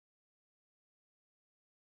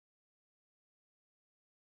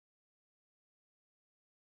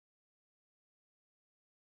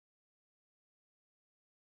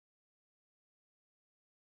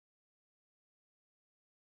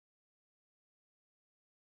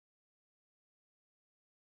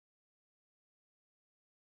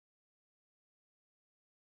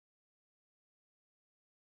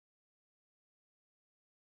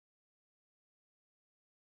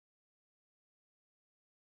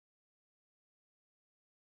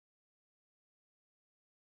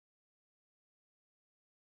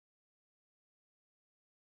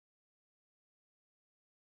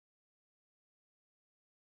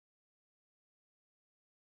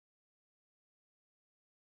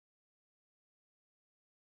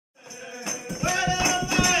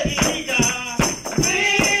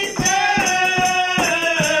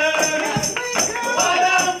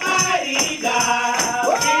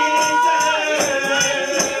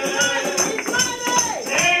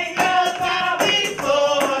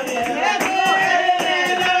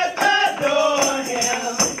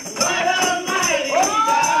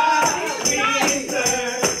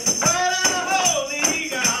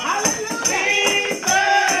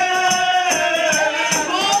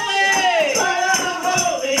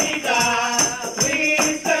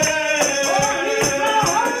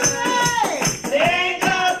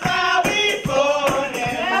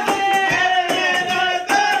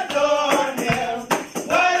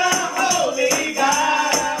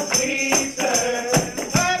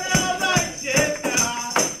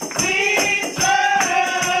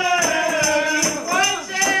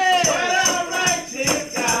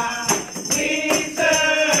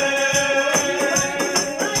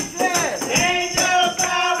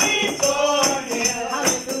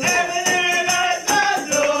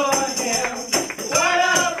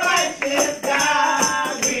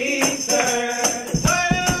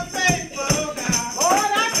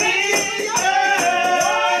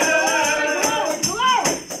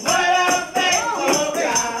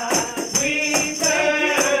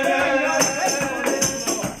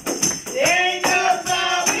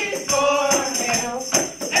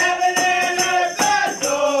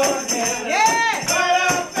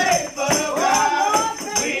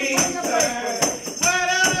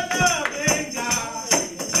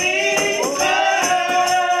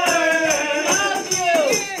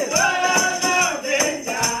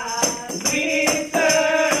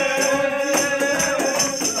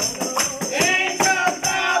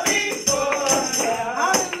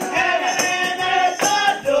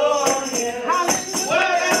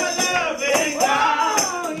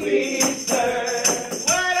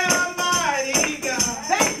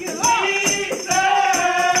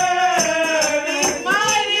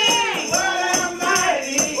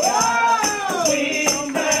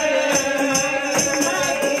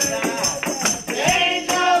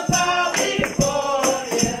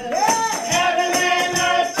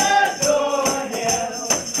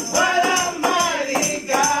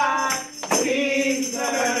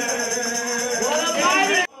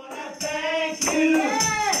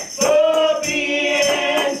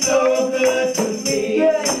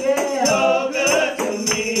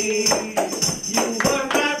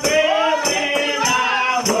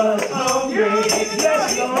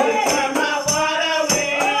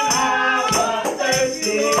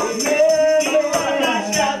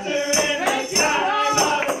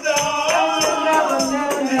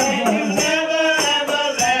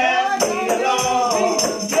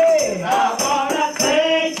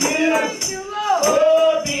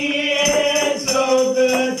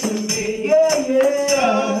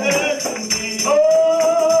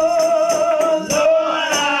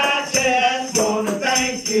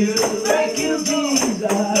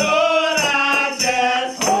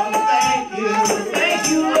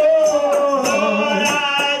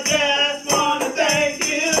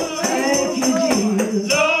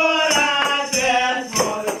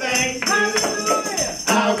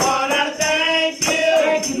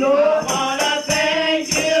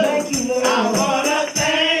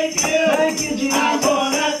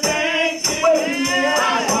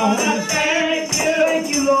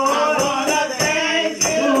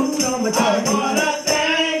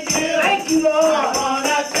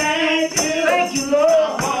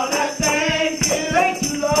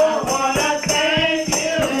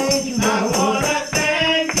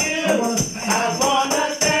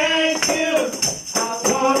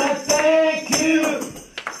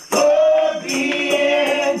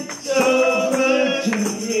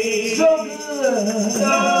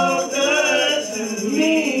so good to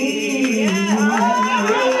me.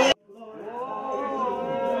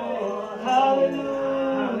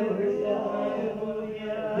 Hallelujah.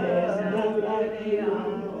 There's none like you.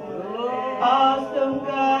 Awesome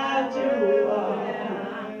God you are.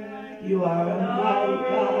 You are a mighty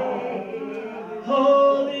God.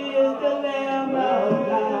 Holy is the Lamb of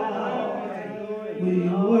God. We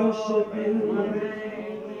worship you.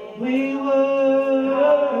 We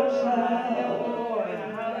worship.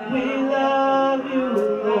 We love you,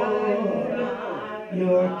 Lord.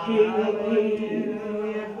 You're King of kings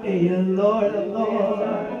and you're Lord of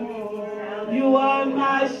lords. You are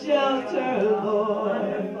my shelter,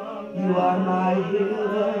 Lord. You are my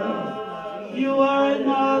healer. You are an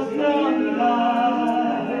awesome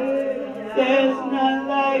God. There's none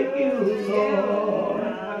like you, Lord.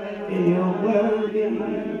 You're worthy.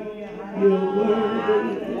 You're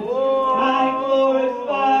worthy. I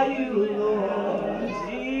glorify you, Lord.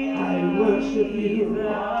 I worship you. I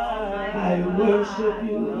worship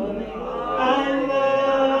you. I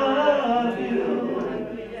love you.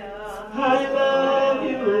 I love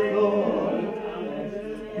you, Lord.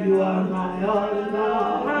 You are my all in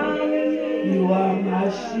all. You are my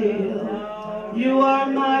shield. You are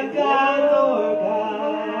my God, Lord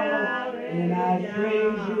God. And I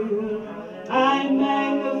praise you. I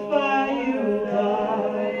magnify you,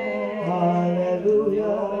 God.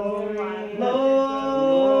 Hallelujah.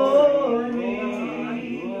 Glory.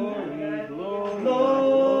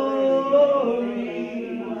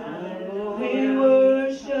 Glory. We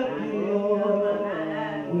worship you, Lord.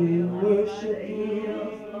 We worship you.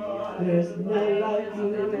 There's none like you.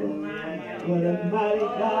 What a mighty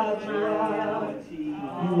God you are.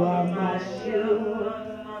 You are my shield.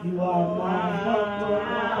 You are my helper.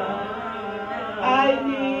 I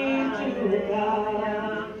need you,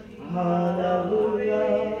 God. Hallelujah.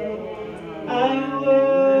 I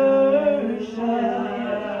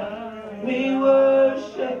worship. We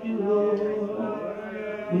worship you, Lord.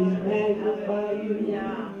 We magnify you.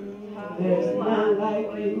 There's none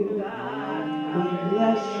like you. We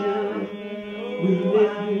bless you. We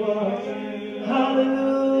lift you up.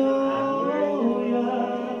 Hallelujah.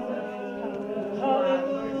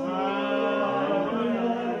 Hallelujah.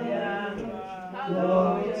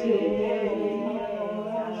 Glory to your name.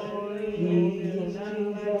 Jesus,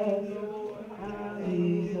 Jesus.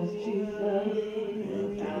 Jesus, Jesus.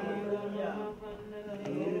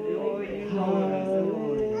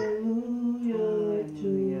 Hallelujah to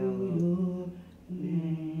your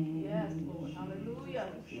name. Yes, Lord. Hallelujah.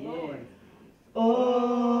 Lord.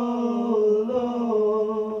 Oh.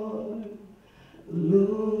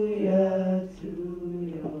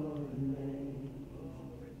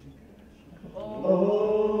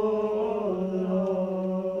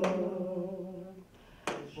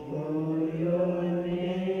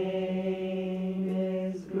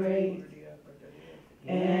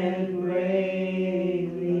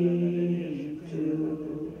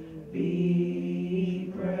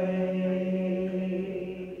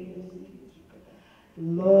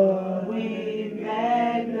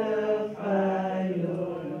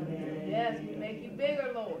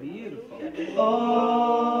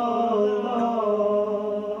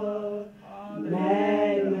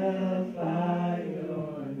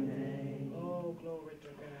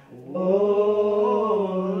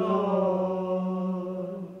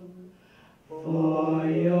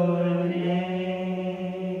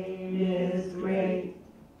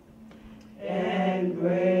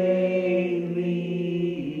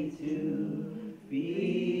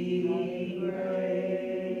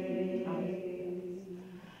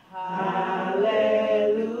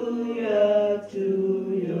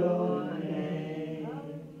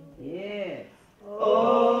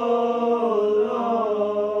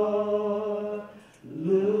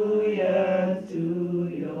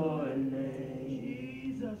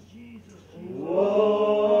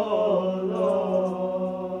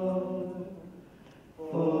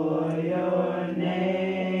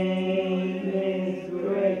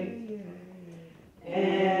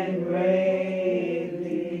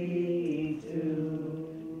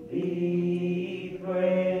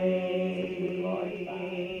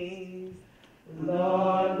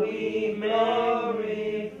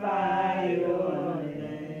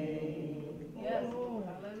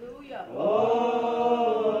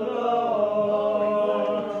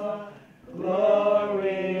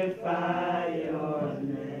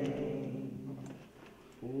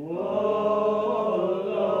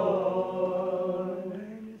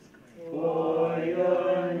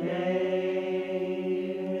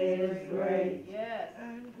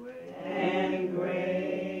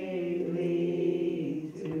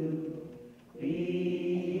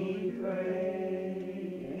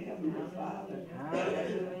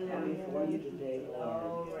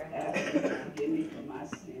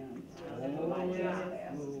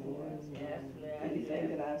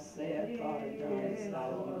 said, thought, or done that's not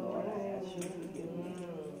of you, Lord, I ask you to forgive me.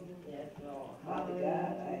 Yes, Lord. Father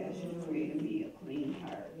God, I ask you to create in me a clean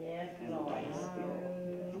heart Yes, and a Lord. right spirit.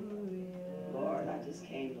 Lord, I just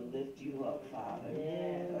came to lift you up, Father,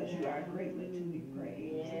 because you are greatly to be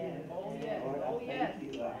praised. Yes. Oh, yes. Lord, Oh, I yes.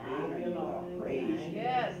 thank you, I honor you, I praise you.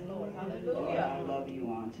 Yes, Lord. Lord, Hallelujah. I love you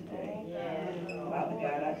on today. Yes. Father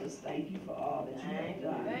God, I just thank you for all that you have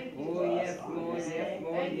done. Thank you. for Oh, us yes, on Lord, this yes, day.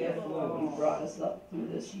 Lord, Thank you, yes, Lord. You Lord. brought us up through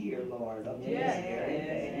this year, Lord, up to Yes. this very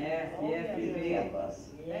day. Yes, Oh, yes, yes. You you kept did. us.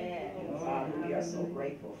 Yes. And Father, we are so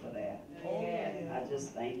grateful for that. Oh, yes. I just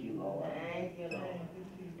thank you, Lord. Thank you, Lord.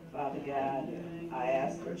 Father God, I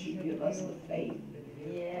ask that you give us the faith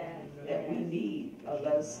Yes. that we need, or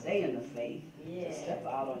let us stay in the faith to Yes. step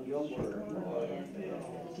out on your word, Lord, Yes,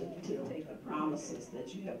 Lord. to take the promises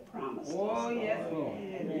that you have promised us, Oh, yes, Lord, Lord.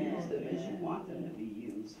 and use them as you want them to be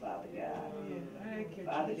used, Father God.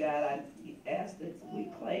 Father God, I ask that we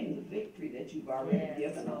claim the victory that you've already Yes,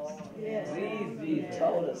 given us. Lord. Yes. Please, You Jesus.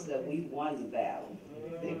 told us that we won the battle.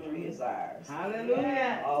 Victory is ours.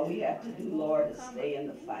 Hallelujah. All we have to do, Lord, is stay in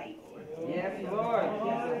the fight. Yes, Lord.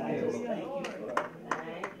 God, I just Yes, thank you for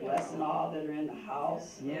Thank you. blessing all that are in the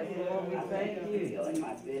house. Lord, we I thank you thank for you. healing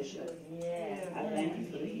my bishop. Yes. I thank you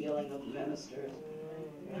for the healing of ministers.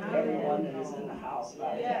 Everyone that is in the house,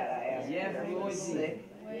 Father God, I ask Yes, prayer for Lord the Jesus. sick,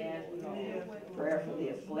 Yes, Lord. prayer for the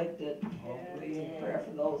afflicted, prayer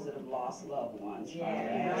for those that have lost loved ones. Father, I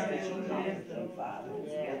ask that you comfort them, Father,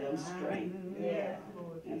 give them strength. Yes.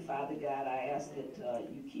 And Father God, I ask that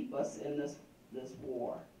you keep us in this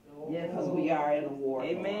war, Yes, because Lord. we are in a war. Lord.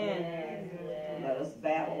 Amen. Let us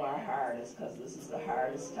battle our hardest, because this is the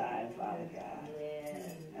hardest time, Father God.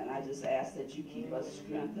 Yes. And I just ask that you keep us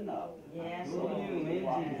strengthened up Yes, so that we can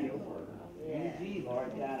walk in your word. Yes.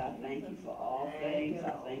 Lord God, I thank you for all things. I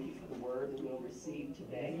thank you for the word that we'll receive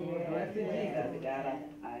today. Father God,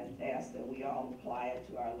 I ask that we all apply it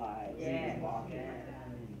to our lives and walk in it.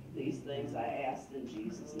 These things I ask in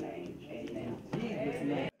Jesus' name. Amen.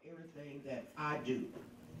 Everything that I do,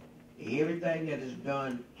 everything that is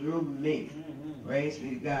done through me, praise be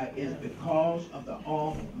to God, is because of the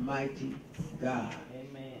Almighty God.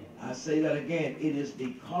 Amen. I say that again. It is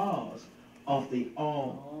because of the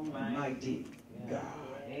Almighty God.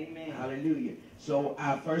 Amen. Hallelujah. So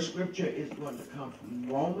our first scripture is going to come from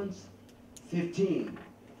Romans 15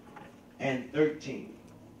 and 13.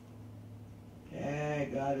 Yeah,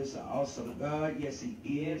 God is an awesome God. Yes, He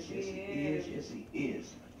is. Yes, He is. Yes, He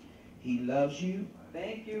is. He loves you.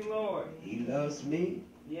 Thank you, Lord. He loves me.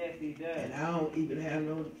 Yes, He does. And I don't even have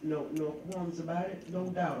no qualms about it. No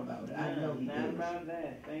doubt about it. I know He Not does. about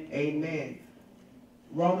that. Thank you. Amen.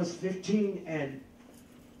 Romans 15 and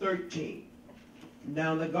 13.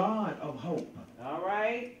 Now the God of hope All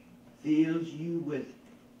right. fills you with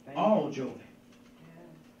Thank all you. joy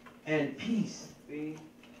and peace See?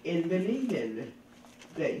 in believing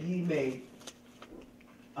that ye may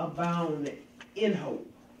abound in hope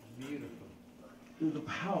Beautiful. through the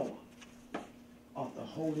power of the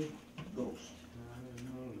Holy Ghost.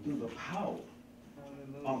 Hallelujah. Through the power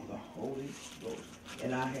Hallelujah. of the Holy Ghost.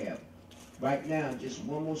 And I have right now just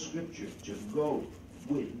one more scripture to go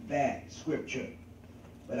with that scripture.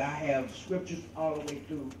 But I have scriptures all the way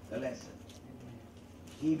through the lesson.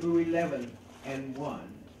 Hebrew 11 and 1.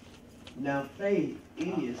 Now faith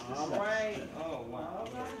is the All right. substance Oh, wow.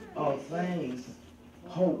 of things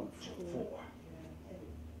hoped for,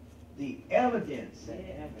 the evidence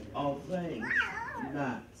of things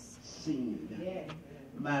not seen.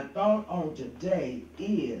 My thought on today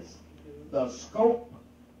is the scope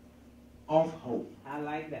of hope. I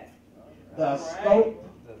like that. The All right. scope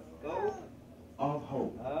The scope of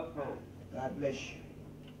hope. of hope. God bless you.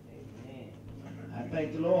 Amen. I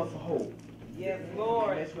thank the Lord for hope. Yes, And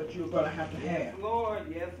Lord. that's what you're going to have to Yes, have. Lord.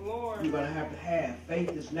 Yes, Lord. You're going to have. Faith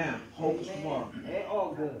is now. Hope is tomorrow. They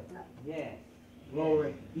all good. Yes.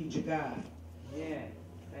 Glory be to God. Yes.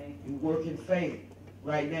 Thank you. You work in faith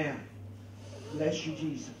right now. Bless you,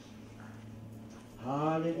 Jesus.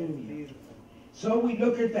 Hallelujah. Beautiful. So we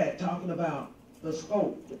look at that, talking about the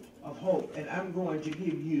scope of hope. And I'm going to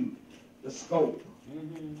give you the scope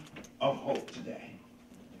of hope today.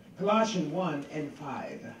 Colossians 1 and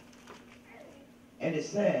 5. And it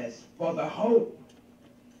says, for the hope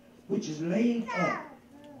which is laid up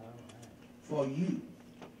for you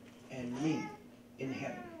and me in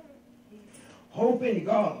heaven. Hope in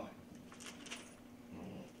God,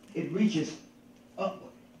 it reaches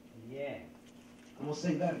upward. Yes. I'm going to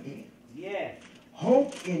say that again. Yes.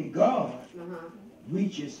 Hope in God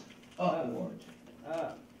reaches upward.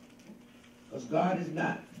 Up. Because God is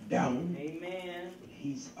not down, Amen.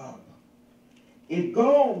 He's up. It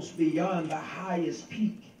goes beyond the highest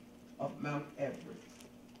peak of Mount Everest.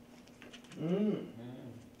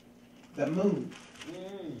 The moon.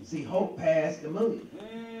 See, hope passed the moon.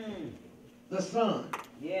 The sun.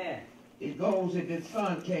 Yeah. It goes and the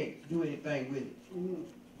sun can't do anything with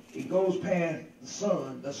it. It goes past the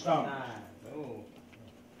sun, the stars. Oh.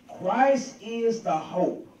 Christ is the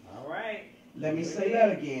hope. All right. Let me say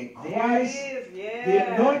that again. There Christ, it is. Yeah.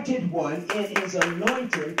 the anointed one, and his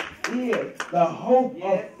anointed is the hope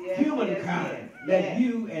Yes, of yes, humankind. yes, That's yes.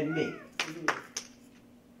 you and me.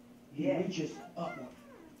 He Yes. reaches upward.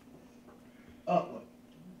 Upward.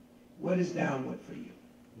 What is downward for you?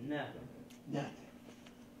 Nothing. Nothing.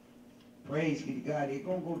 Praise be to God. It's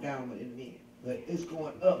going to go downward in a minute. But it's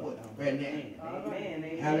going upward right now. Amen.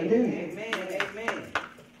 Amen. Hallelujah. Amen. Amen.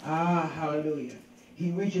 Ah, hallelujah.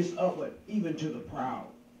 He reaches upward even to the proud.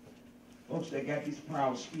 Folks that got these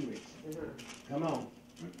proud spirits. Come on.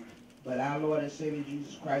 But our Lord and Savior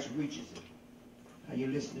Jesus Christ reaches it. Are you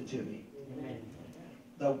listening to me? Amen.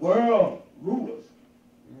 The world rulers,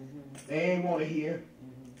 they ain't want to hear.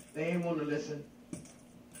 They ain't want to listen.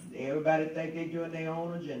 Everybody think they're doing their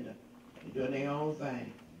own agenda. They're doing their own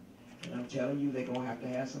thing. And I'm telling you, they're going to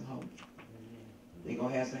have some hope. They're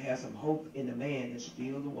going to have some hope in the man that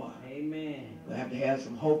still the water. Amen. They'll have to have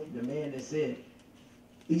some hope in the man that said,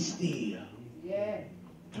 be still. Yeah.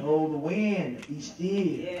 Told the wind, be still.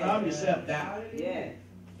 Yeah. Calm yourself down. Yeah.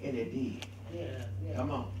 And it did. Yeah.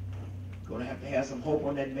 Come on. Going to have some hope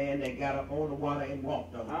on that man that got up on the water and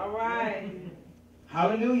walked on it. All right.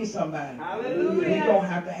 Hallelujah, somebody. Hallelujah. We're going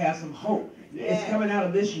to have some hope. Yeah. It's coming out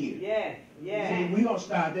of this year. Yeah. Yeah. See, we're going to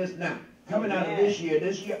start this now. Coming out of this year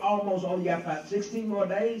almost only got about 16 more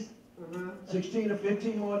days. 16 or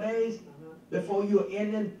 15 more days before you're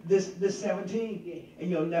ending this 17. And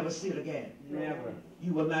you'll never see it again. Never.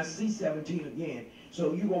 You will not see 17 again.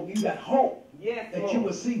 So you got hope Yes, that Lord. you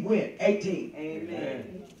will see when? 18.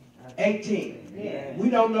 Amen. 18. Yeah. We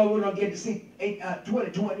don't know we're going to get to see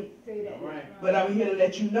 2020. All right. But I'm here to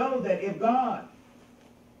let you know that if God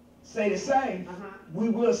say the same, we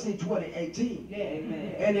will see 2018.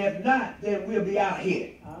 Amen. And if not, then we'll be out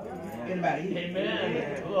here. Anybody here?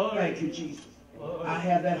 Amen. Thank you, Jesus. I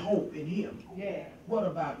have that hope in him. Yeah. What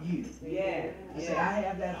about you? Yeah. I said, I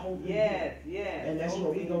have that hope in him. Yes. Yes. And that's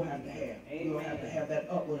what we're going to have. Amen. We're going to have that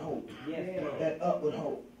upward hope. Yes, Lord. That upward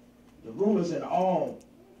hope. The rulers and all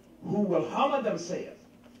who will humble themselves.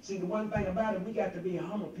 See, the one thing about it, we got to be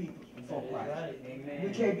humble people before Christ. Amen. We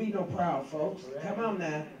can't be no proud folks. Come on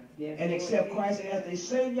now. Yes, And Lord. accept Christ as their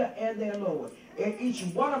Savior and their Lord. And each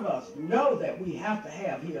one of us know that we have to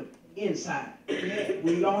have him inside.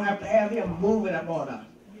 We don't have to have him moving up on us.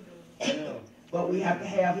 No. But we have to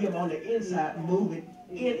have him on the inside moving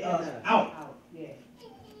in us out. Yeah.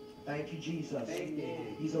 Thank you, Jesus. Thank you.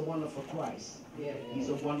 He's a wonderful Christ. Yes. He's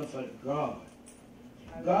a wonderful God.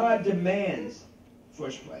 God demands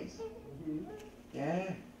first place.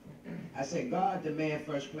 Yeah. I said God demands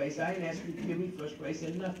first place. I ain't asking you to give me first place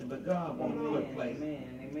in nothing, but God wants first place.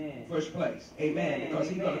 Amen. Amen. First place. Amen. Because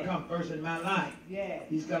he's going to come first in my life. Yeah.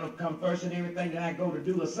 He's going to come first in everything that I go to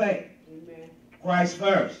do or say. Amen. Christ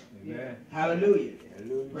first. Amen. Hallelujah.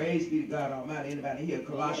 Hallelujah. Praise be to God Almighty. Anybody here?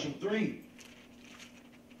 Colossians 3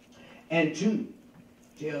 and 2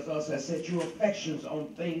 tells us that set your affections on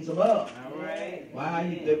things above. All right.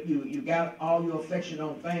 Why you got all your affection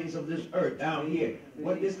on things of this earth down here.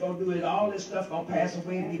 What this gonna do is all this stuff gonna pass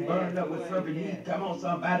away and be burned up with fervent heat. Come on,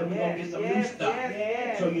 somebody, we're gonna get some new stuff.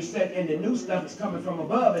 Yes. So you said, and the new stuff is coming from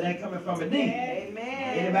above, it ain't coming from beneath.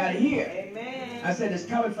 Amen. Anybody here? Amen. I said it's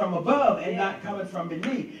coming from above and not coming from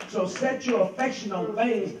beneath. So set your affection on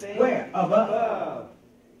things where? Above.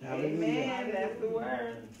 Hallelujah. Amen. That's the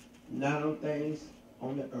word. Not on things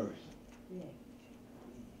on the earth.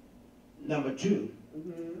 Number 2,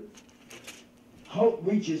 hope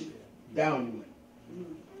reaches downward.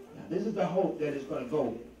 Now this is the hope that is going to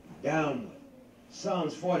go downward.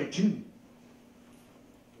 Psalms 42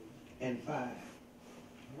 and 5.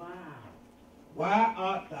 Wow. Why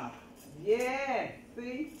art thou Yeah.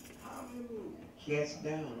 See? Hallelujah. cast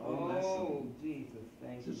down, O my soul? Oh, Jesus.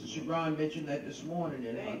 Thank you. Sister Sharon mentioned that this morning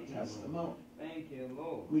in her Thank you, testimony. Thank you,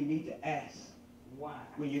 Lord. We need to ask Why?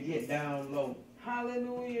 when you get down low,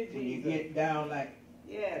 Hallelujah, when you Jesus. get down like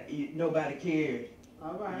Yes. nobody cares.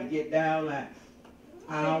 All When you right. get down like,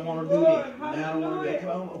 I don't want to do Lord, this. I don't want to do that. hallelujah.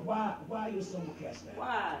 Come on, why are you so cast down?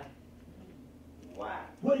 Why? Why?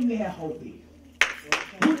 What do you have hope in?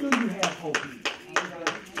 Who do you have hope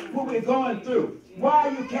in? What we're going through. Why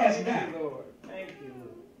are you cast Thank down? you, Lord. Thank you, Lord.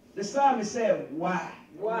 The psalmist said, why?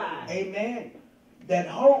 Why? Amen. That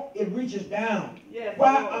hope, it reaches down. Yes,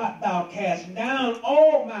 Why Lord. art thou cast down,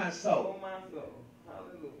 O my Oh, soul? my soul.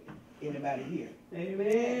 Hallelujah. Anybody here?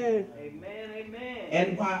 Amen. Amen. Amen.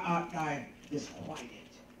 And why art thou disquieted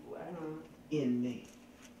in me?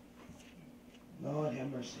 Lord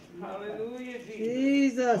have mercy. Hallelujah, Jesus.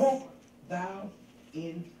 Jesus. Hope thou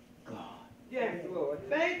in God. Yes, Lord.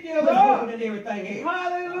 Thank you, Quit Lord. hoping in everything else.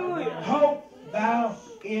 Hallelujah. Hope thou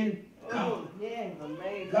in God.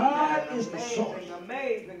 Amazing. God is the Amazing, source.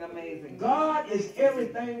 Amazing, amazing. God is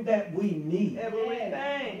everything that we need.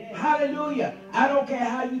 Everything. Hallelujah. I don't care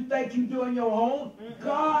how you think you're doing your own.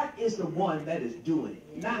 God is the one that is doing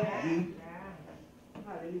it, not you.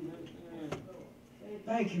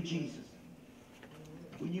 Thank you, Jesus.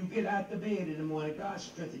 When you get out the bed in the morning, God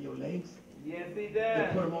strengthen your legs. Yes, He And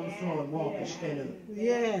does. put them on the floor and walk and stand up.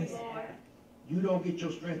 Yes. You don't get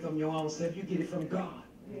your strength from your own self. You get it from God.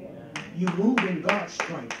 You move in God's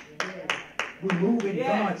strength. We move in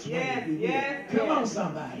God's way. Come on,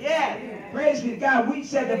 somebody. Yes. Praise be to God. We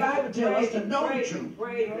said the Bible tells us to know the truth.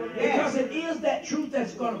 Because Yes. it is that truth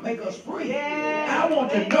that's going to make us free. Yes. I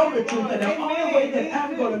want to know the truth. And the only Amen. way that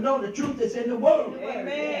I'm going to know the truth is in the Word.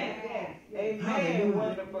 Amen. Amen. Hallelujah.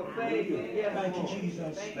 Wonderful Savior. Yes, Thank you, Lord.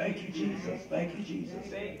 Jesus. Thank you, Jesus. Thank you, Jesus.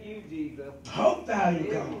 Thank you, Jesus. Hope thou in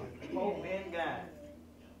God. Hope in God.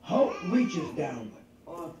 Hope reaches downward.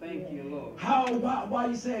 Oh, thank you, Lord. Why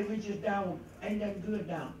you say it reaches down? Ain't nothing good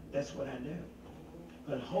down. That's what I know.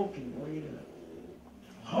 But hope can bring it up.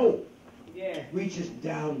 Hope Yes. reaches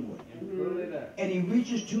downward. And pull it up. And he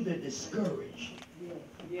reaches to the discouraged.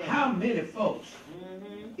 Yes. How many folks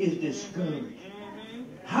is discouraged?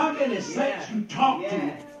 How many saints Yeah. you talk to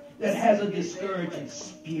Yeah. that has a discouraging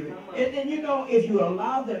spirit? And you know, if you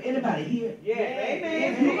allow them, anybody here? Yes.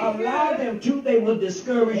 Amen. If you allow them to, they will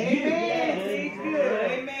discourage you. Amen. He's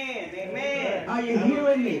good. Amen. Amen. Are you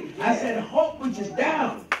hearing me? I said hope reaches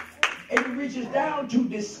down. It reaches down to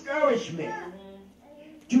discouragement,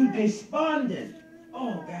 to despondent.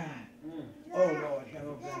 Oh God. Oh Lord,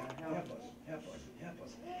 help us. Help us. Help us. Help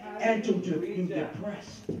us. And to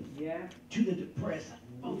depressed. Yeah. To the depressed.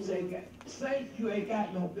 Oh, say you ain't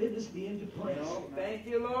got no business being depressed. No, thank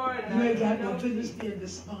you, Lord. You ain't got no business being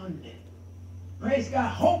despondent. Praise God.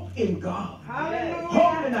 Hope in God. Hallelujah.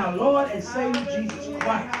 Hope in our Lord and Savior Jesus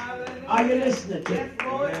Christ. Hallelujah. Are you listening to me? Yes,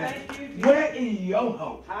 Lord. Thank you, Jesus. Where is your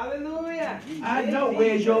hope? Hallelujah. I In know Jesus.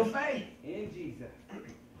 where's your faith. In Jesus.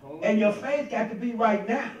 Holy And your faith got to be right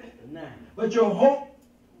now. Now. But your hope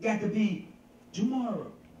got to be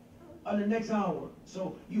tomorrow or the next hour.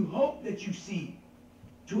 So you hope that you see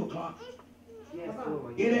 2 o'clock. Yes,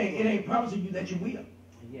 Lord. It ain't promising you that you will.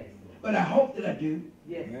 Yes, Lord. But I hope that I do.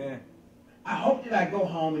 Yes. I hope that I go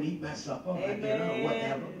home and eat my supper or my dinner or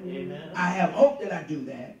whatever. Amen. I have hope that I do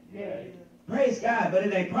that. Yes. Praise God, but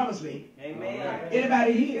it ain't promised me. Amen.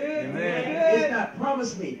 Anybody here? Good. Amen. It's not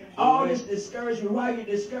promised me. All this discouragement, why you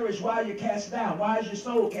discouraged, why you cast down, why is your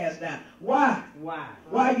soul cast down? Why? Why?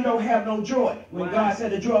 Why you don't have no joy? When Why? God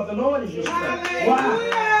said the joy of the Lord is your strength. Hallelujah.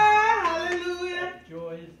 Why? Hallelujah.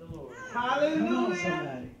 Joy is the Lord. Come on, Hallelujah.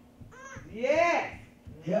 somebody. Yes.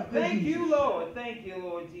 Help me, Thank Jesus. you, Lord. Thank you,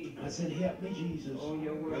 Lord Jesus. I said, help me, Jesus. Oh,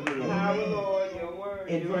 your word. Power, Lord. Your word.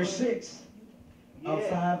 In your verse word. 6 of Yes.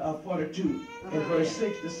 5 of 42, in verse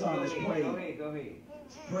 6, the Go psalmist ahead. prayed. Go ahead. Go ahead.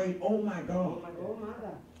 Prayed, oh my God,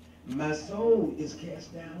 my soul is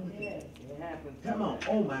cast down within. It happens. Come on,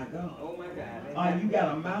 oh my God. Oh my God. You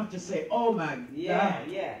got a mouth to say, oh my Yeah.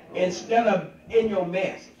 God. Yeah. Instead of in your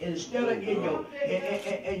mess, instead of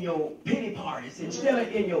in your pity parties, instead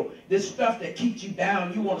of in your this stuff that keeps you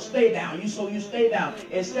down, you want to stay down. You stay down.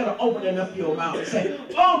 Instead of opening up your mouth and say,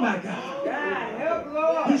 oh my God. God, help,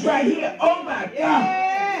 Lord. He's right here. Oh my God.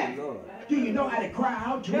 Yes. Do you know how to cry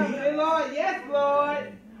out to Help me, him? Lord. Yes,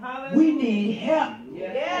 Lord. Hallelujah. We need help.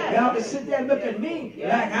 Yes. Y'all can sit there and look at me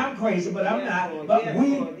like I'm crazy, but I'm Yes, not. Lord. But Yes,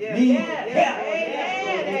 we Lord. Yes, need Lord. help.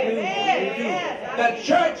 Yes, Lord. The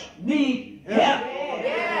church need help.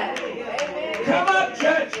 Come up,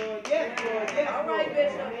 church. Yes, Lord. Yes, All right,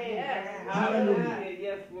 Bishop. Yes. Hallelujah.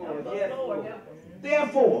 Yes, Lord. Yes, Lord.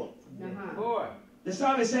 Therefore, Lord. the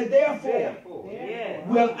psalmist said, therefore, Therefore. Yes.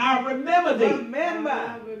 will I remember thee. Remember.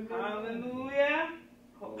 Hallelujah.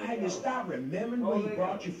 Have you stopped remembering where he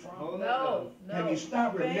brought you from? Holy No. Ghost. Have you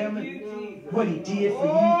stopped Thank remembering you, Jesus. what he did for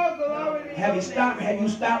you? Oh, glory to Have you your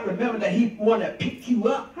stopped remembering that he wanted to pick you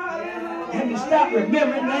up? Hallelujah. Have you stopped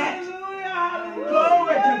remembering that? Hallelujah. Hallelujah.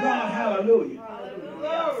 Glory to God. Hallelujah.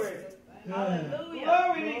 Glory. Hallelujah.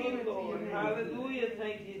 Glory to you, Lord. Hallelujah.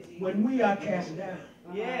 Thank you, Jesus. When we are cast down,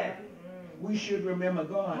 Yes. we should remember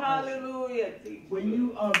God. Hallelujah. Teach When me.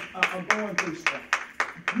 you are going through stuff,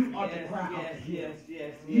 you ought to Yes, cry out to yes, him. yes,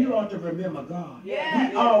 yes, You yes. ought to remember God.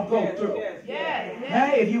 Yes. We all go Yes, through. yes, Yes.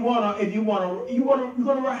 Hey, if you wanna, you're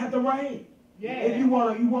gonna have to rain. If you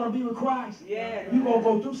wanna be with Christ, Yeah. you gonna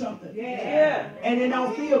go through something. Yeah. And it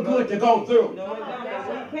don't feel good to go through. No, it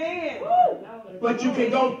don't. We can. But you can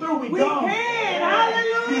go through with We God. can.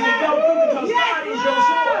 Hallelujah. You can go through because God is your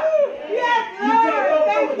source. Yes, You can't go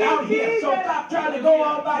Lord. through without Him. So stop trying to go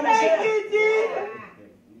all by Thank yourself. you, Jesus.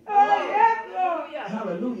 Oh, yes, Lord.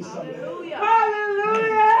 Hallelujah, somebody. Hallelujah.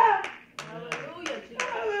 Hallelujah. Hallelujah, Jesus.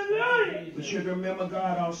 Hallelujah. But you remember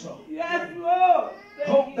God also. Yes, Lord. Thank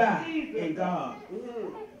Hope you, thou Jesus. in God.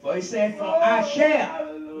 For He said, for I shall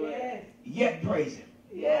Hallelujah. yet praise Him.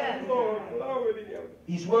 Yes, Lord. Glory to God.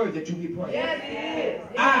 He's worthy to be praised. Yes, He is.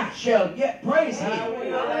 I shall yet praise Him.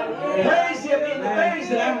 Praise Him in the things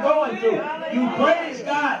that I'm going through. You praise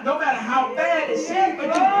God no matter how bad it seems, but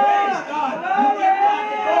you praise God. You give God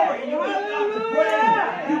the glory. You give God the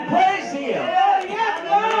praise. You praise Him. Yes,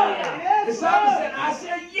 Lord. The psalmist said, I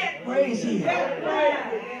shall yet praise Him.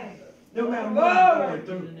 No matter what I'm going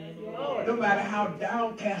through. No matter how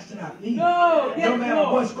downcast I feel. No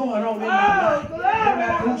matter what's going on in my life. No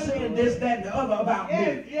matter who's saying this, that, and the other about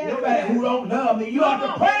me. No matter who don't love me. You have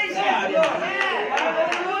to praise God.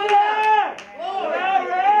 Hallelujah.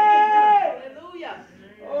 Hallelujah.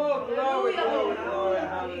 Oh, glory, glory, glory.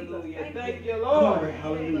 Hallelujah. Thank you, Lord. Glory,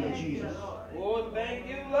 hallelujah, Jesus. Oh, thank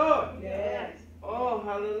you, Lord. Yes. Oh,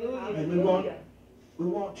 hallelujah.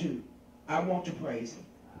 And I want to praise Him.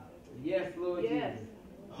 Yes, Lord Yes. Jesus.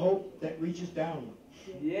 Hope that reaches downward.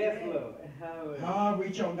 Yes, Lord. Hallelujah. Ah,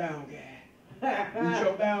 reach on down, God. Reach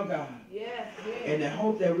on down, God. Yes. And the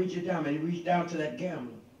hope that reaches down, and it reach down to that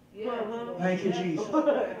gambler. Yes. Thank you, Jesus.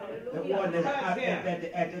 The one that's out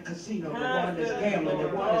at the casino, the one that's gambling, the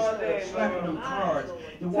one that's slapping them cards,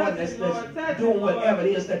 the one that's doing whatever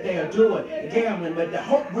it is that they are doing, gambling, but the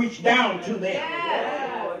hope reached down to them.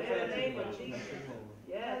 Yes. Lord, in the name of Jesus.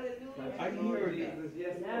 Yes. Are you hearing me?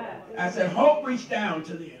 Yes, Lord. I said hope reached down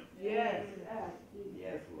to them. Yes.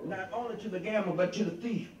 Yes, Lord. Not only to the gambler, but to the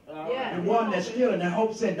thief. Yes. The one that's stealing. The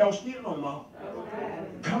hope said, don't steal no more.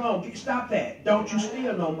 Come on, stop that. Don't you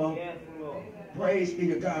steal no more. Yes, Lord. Praise be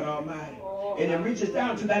to God Almighty. And it reaches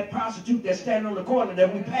down to that prostitute that's standing on the corner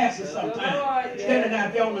that we pass it sometimes. Standing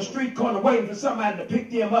out there on the street corner waiting for somebody to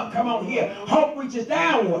pick them up. Come on here. Hope reaches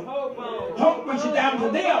downward. Hope reaches down to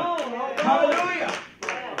them. Hallelujah.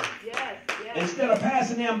 Yes. Yes. Instead of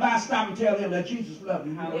passing them by, stop and tell them that Jesus loves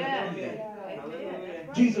you. You don't have to do Yes. that. Amen.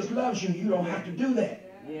 Jesus loves you. You don't have to do that.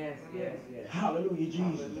 Yes, yes, yes. Hallelujah, Jesus.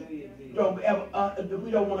 Hallelujah, Jesus. Don't ever,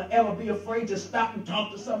 we don't want to ever be afraid to stop and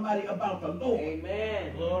talk to somebody about the Lord.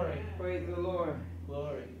 Amen. Glory. Praise the Lord.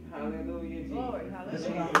 Glory. Hallelujah, Jesus. Glory. That's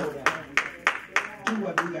Hallelujah. what I hope. Do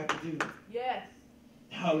what we got to do. Yes.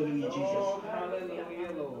 Hallelujah, Jesus. Oh,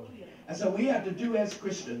 hallelujah, Lord. And so we have to do as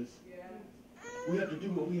Christians. We have to do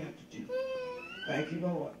what we have to do. Thank you,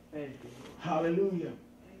 Lord. Thank you. Hallelujah.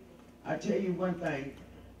 I tell you one thing.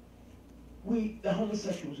 The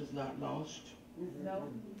homosexuals is not lost. No.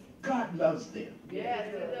 God loves them. Yes,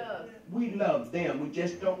 He does. We love them. We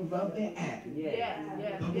just don't love their act. Yes.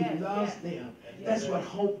 Yes. But Yes. we love them. That's what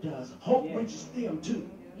hope does. Hope reaches them too.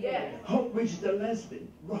 Yes. Hope reaches the lesbian.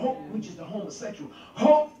 Hope reaches the homosexual.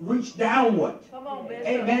 Hope reaches downward. Come on, Bishop.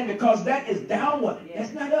 Amen. Because that is downward.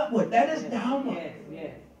 That's not upward. That is downward. Yes,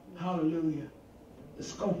 yes. Hallelujah. The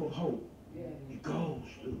scope of hope. It goes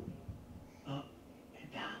through up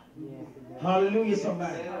and down. Yes. Hallelujah,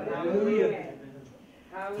 somebody. Hallelujah.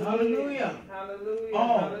 Hallelujah. Hallelujah.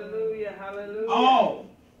 All. Hallelujah. Hallelujah. All,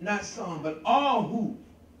 not some, but all who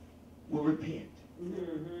will repent,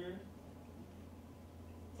 Mm-hmm.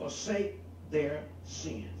 forsake their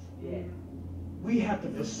sins. Yeah. We have to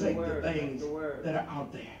forsake the word, things the word. that are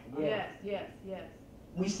out there. Yes. Yes. Yes.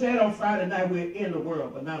 We said on Friday night we're in the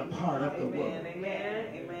world, but not a part of the world. Amen. Amen.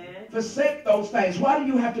 Amen. Forsake those things. Why do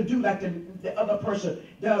you have to do like the other person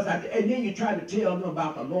does? And then you try to tell them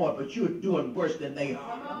about the Lord, but you're doing worse than they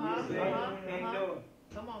are. Can't do it.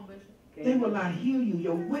 Come on, Bishop. They will not hear you.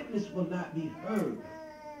 Your witness will not be heard.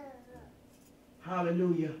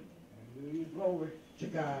 Hallelujah. Glory to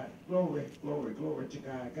God. Glory, glory, glory to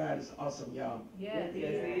God. God is awesome, y'all. Yes.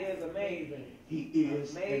 Yes, He is amazing. He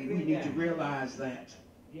is. And we need to realize that.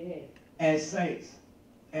 As saints,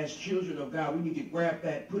 as children of God, we need to grab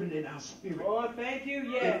that, put it in our spirit. Lord, thank you.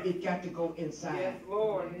 Yes. It got to go inside. Yes,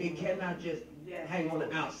 Lord. It cannot just Yes. hang on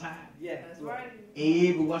the outside. Yes. That's right.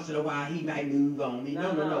 Every once in a while, he might move on me.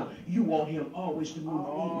 No, no, No. no. You want him always to move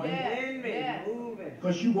Oh, in. Yes. in me. Yes. Moving.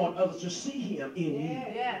 Because you want others to see him in you.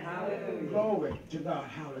 Yes. Hallelujah. Glory to God.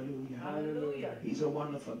 Hallelujah. Hallelujah. He's a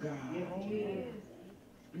wonderful God. Oh, He is.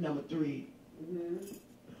 Number 3.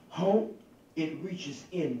 Hope, it reaches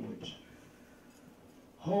inward.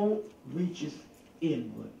 Hope reaches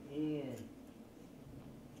inward. Yeah.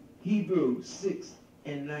 Hebrews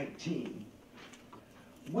 6:19.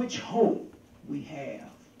 Which hope we have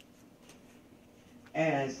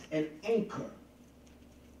as an anchor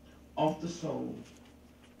of the soul,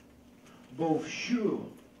 both sure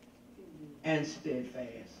and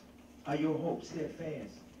steadfast. Are your hopes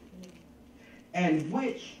steadfast? And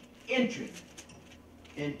which entered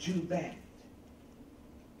into that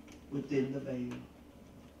within the veil.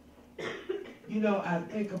 You know, I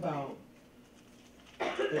think about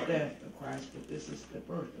the death of Christ, but this is the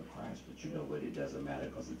birth of Christ. But you know what? It doesn't matter,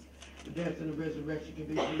 because the death and the resurrection can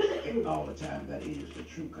be preached all the time. That is the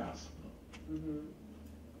true gospel. Mm-hmm.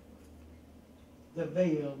 The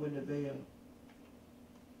veil, when the veil,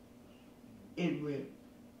 it ripped.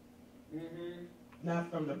 Mm-hmm. Not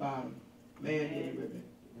from the bottom. Man didn't rip it.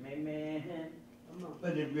 Amen.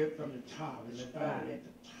 But it ripped from the top. It started at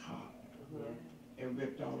the top. And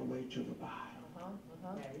ripped all the way to the bottom.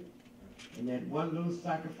 And that one little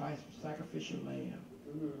sacrificial lamb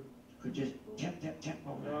could just tap, tap, tap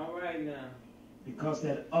on it. All right now. Because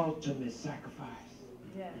that ultimate sacrifice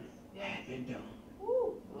had been done.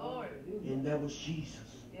 Woo, Lord. And that was Jesus.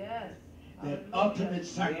 Yes. That ultimate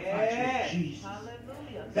sacrifice was Jesus.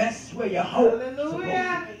 Hallelujah. That's where your hope is supposed to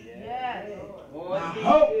Hallelujah. be. Yes. Oh, My Jesus.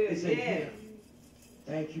 hope is in Yes. Him.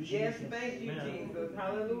 Thank you, Jesus. Yes, thank you, Jesus.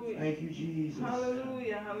 Hallelujah. Thank you, Jesus.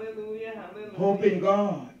 Hallelujah. Hallelujah. Hallelujah. Hope in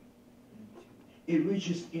God. It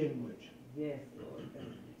reaches inward Yes, Lord.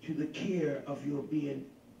 to the care of your being,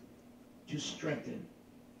 to strengthen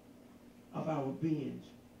of our beings,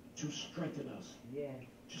 to strengthen us, Yes.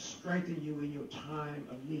 to strengthen you in your time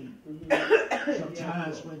of need. Mm-hmm.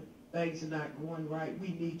 Sometimes when things are not going right, we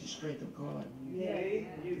need the strength of God.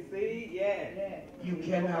 You see? Yes. You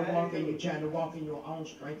cannot walk and you're trying to walk in your own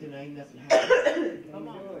strength and ain't nothing happening. Come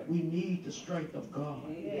on. We need the strength of God.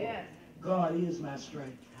 Yes. God is my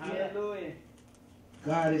strength. Hallelujah.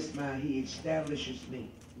 God is He establishes me.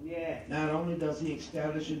 Yes. Not only does He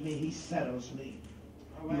establish me, He settles me.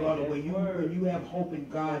 All You ought to, right, when you have hope in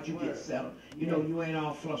God, you get settled. You know, you ain't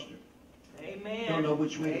all flustered. Amen. Don't know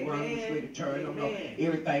which way to run, which way to turn. Don't know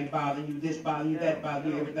everything bothering you, this bothering you, that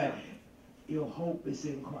bothering you, everything. Your hope is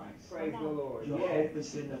in Christ. Praise the Lord. Your Yes. hope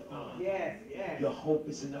is in the Father. Yes. Yes. Your hope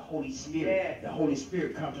is in the Holy Spirit. Yes. The Holy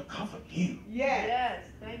Spirit comes to comfort you. Yes. Yes.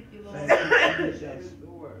 Thank you, Lord. Thank you, That Jesus. is the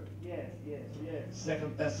word. Yes. Yes. Yes.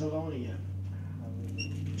 2 Thessalonians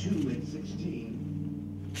 2:16.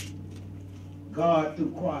 God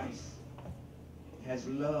through Christ has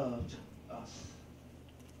loved us.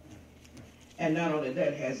 And not only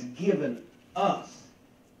that, has given us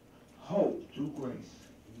hope through grace.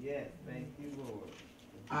 Yes. Thank you, Lord.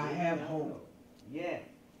 I have hope. Yes.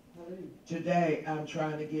 Today, I'm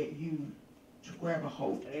trying to get you to grab a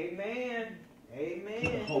hope. Amen. To the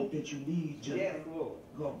Amen. hope that you need to Yes, Lord.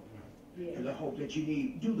 go. To the hope that you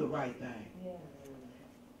need. Do the right thing. Yes.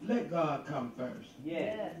 Let God come first.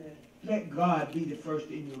 Yes. Let God be the first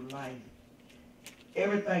in your life.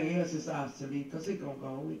 Everything else is obsolete because it's going to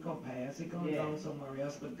go. It's going to pass. It's going to go somewhere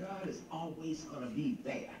else. But God is always going to be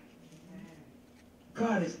there.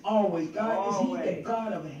 God is always. God is He's the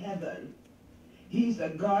God of heaven. He's the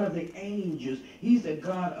God of the angels. He's the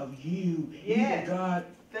God of you. He's the God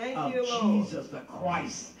Thank of you, Lord. Jesus the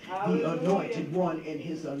Christ. Hallelujah. The anointed one and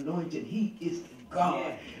His anointed. He is God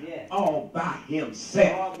Yes. Yes. all by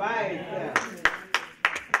Himself. All by himself.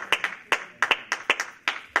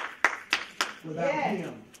 Without Yes.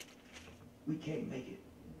 Him, we can't make it.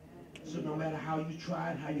 So no matter how you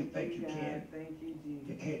try and how you think you can, Thank you, you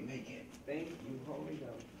Jesus. can't make it. Thank you, Holy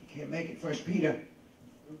Ghost. You can't make it. 1 Peter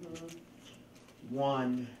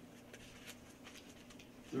 1,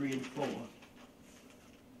 3 and 4.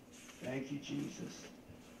 Thank you, Jesus.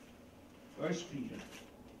 1 Peter,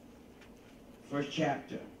 first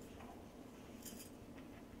chapter,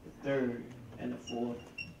 the 3rd and the 4th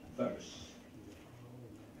verse.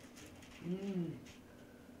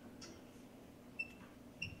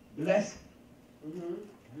 Blessed.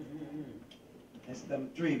 That's number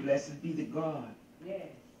 3. Blessed be the God,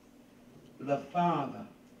 the Father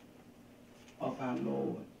of our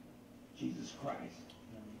Lord Jesus Christ,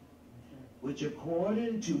 which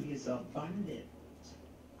according to His abundant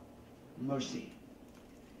mercy,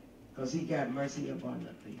 because He got mercy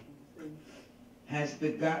abundantly, has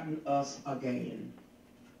begotten us again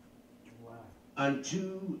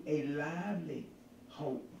unto a lively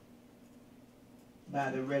hope by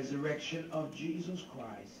the resurrection of Jesus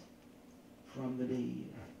Christ from the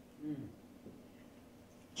dead,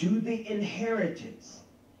 to the inheritance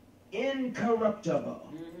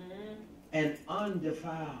incorruptible and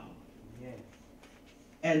undefiled,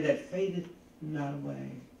 and that fadeth not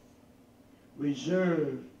away,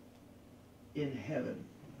 reserved in heaven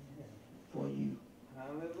for you.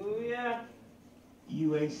 Hallelujah.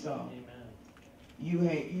 You ain't saw. You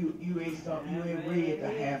ain't saw. You ain't read the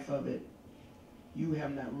half of it. You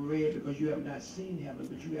have not read because you have not seen heaven,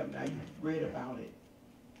 but you have not read about it.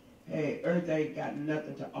 Hey, earth ain't got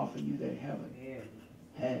nothing to offer you that heaven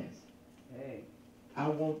has. Hey. I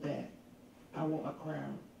want that. I want a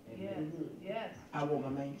crown. Yes. Yes. I want a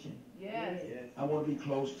mansion. Yes. I want to be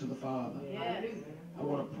close to the Father. Yes. I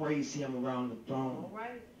want to praise him around the throne. All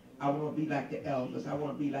right. I want to be like the elders. I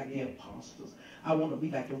want to be like the apostles. I want to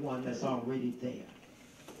be like the one that's already there.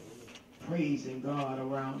 Praising God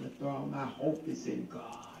around the throne. My hope is in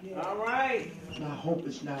God. All right. My hope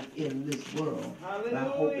is not in this world. Hallelujah. My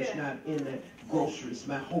hope is not in the groceries.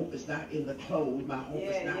 My hope is not in the clothes. My hope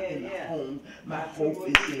is not in the home. My hope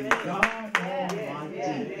is in God Almighty.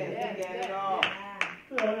 Yes. Get it all.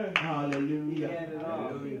 Hallelujah. Get it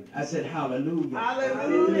all. I said hallelujah.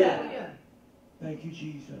 Hallelujah. Thank you,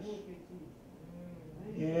 Jesus.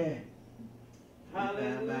 Yeah.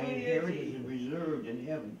 Hallelujah. My inheritance is reserved in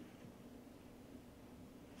heaven.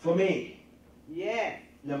 For me. Yeah.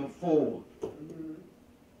 Number 4.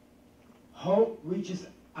 Hope reaches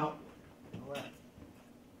outward. All right.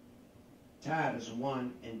 Titus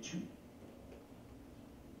 1 and 2.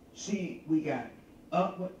 See, we got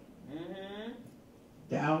upward,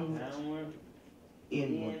 downward,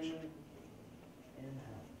 inward.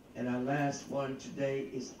 And our last one today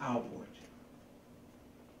is outward.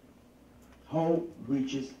 Hope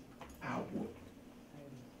reaches outward.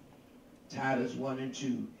 Titus 1 and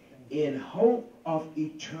 2. In hope of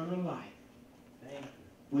eternal life,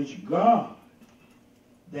 which God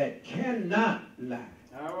that cannot lie.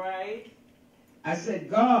 All right. I said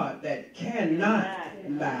God that cannot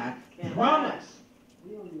lie promised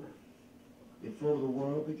before the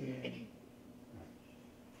world began.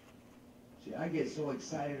 See, I get so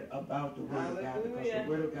excited about the Word of God because the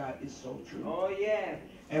Word of God is so true. Oh, yeah.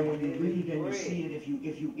 And when you read it and you see it, if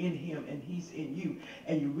you in Him and He's in you,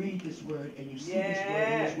 and you read this Word and you see this Word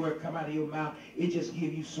and this Word come out of your mouth, it just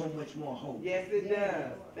gives you so much more hope. Yes, it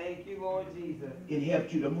does. Thank you, Lord Jesus. It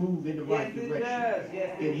helps you to move in the right direction.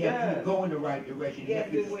 Yes, It helps you to go in the right direction. It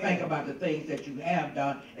helps you to think about the things that you have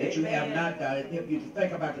done, that you have not done. It helps you to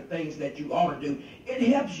think about the things that you ought to do. It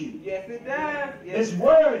helps you. Yes, it does. This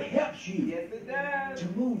Word helps you Yes, it does. to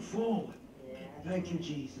move forward. Thank you,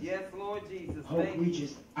 Jesus. Yes, Lord Jesus. Hope Thank you.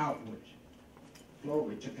 reaches outward.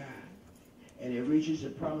 Glory to God. And it reaches the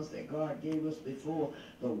promise that God gave us before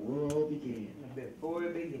the world began. Before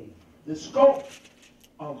it began. The scope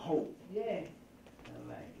of hope Yeah. I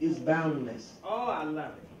like it. is boundless. Oh, I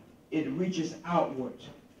love it. It reaches outward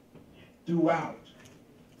throughout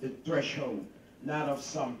the threshold, not of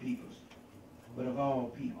some peoples, but of all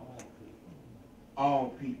people. All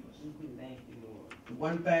peoples. Thank you, Lord. The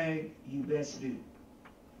one thing you best do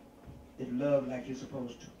is love like you're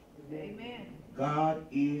supposed to. Amen. God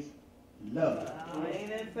is love.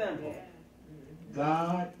 Plain and simple.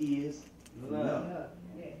 God is love.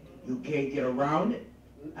 You can't get around it.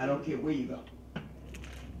 I don't care where you go.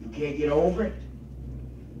 You can't get over it.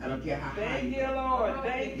 I don't care how high Thank you you, go. Lord.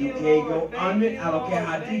 Thank You you, can't Lord. go Thank under it. you, I don't care Lord.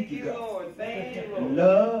 how deep Thank you you, go. Lord. Thank you, Lord.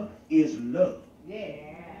 Love is love. Yeah.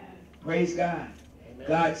 Praise God.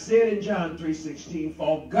 God said in John 3:16,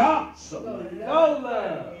 for God so loved. No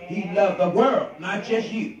love. He loved the world, not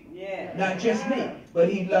just you, Yeah. not just me, but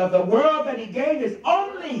he loved the world that he gave his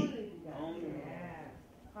only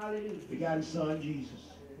Hallelujah. begotten son, Jesus.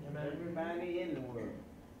 Everybody in the world.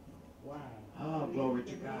 Wow. Oh, glory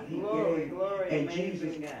to God. He Glory, gave, glory, and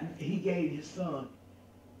amazing Jesus, God. he gave his son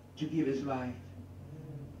to give his life.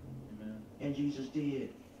 And Jesus did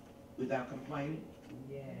without complaining,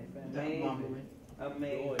 Yes. without Amazing. mumbling,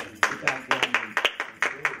 Amazing. without grumbling.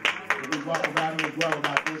 And we walk around and we grumble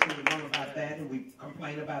about this and we grumble about that and we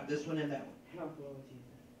complain about this one and that one. Help, Lord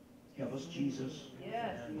Jesus. Help us, Jesus.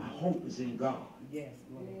 Yes. Our hope is in God. Yes,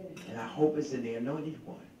 Lord. And our hope is in the anointed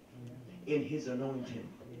one, in his anointing.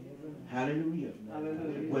 Hallelujah.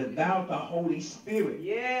 Hallelujah. Without the Holy Spirit,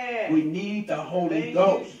 Yeah. we need the Holy Thank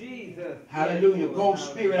Ghost. you, Jesus. Hallelujah. Yes, Lord. Ghost,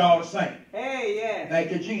 Spirit, all the same. Hey, yeah.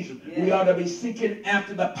 Thank you, Jesus. Yes. We ought to be seeking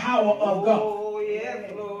after the power of God. Oh,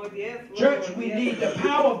 yes, Lord. Yes, Lord. Church, we Yes. need the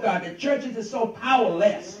power of God. The churches is so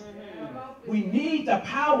powerless. We need the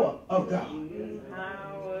power of God.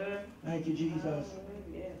 Power. Thank you, Jesus.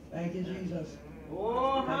 Yes. Thank you, Jesus.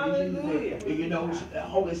 Oh, Thank you, Jesus. hallelujah. And you know, the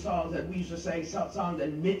holy songs that we used to sing, songs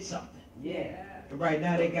that meant something. Yeah. And right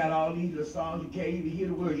now they got all these little songs, you can't even hear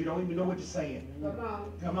the words, you don't even know what you're saying.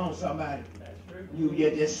 Come on, somebody. You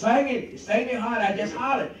just sing it, you sing it hard, I just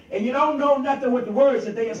hollered. And you don't know nothing what the words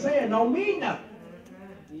that they are saying don't mean nothing.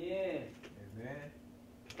 Yeah.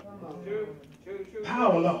 True, true, true.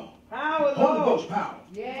 Power, Lord. Power, Holy Lord. Ghost power.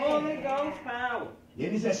 Holy Ghost power.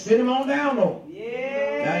 Then he said, sit him on down, Lord.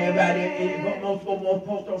 Yeah. Now everybody, most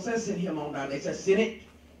folks don't say sit him on down. They say sit it.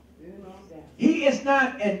 He is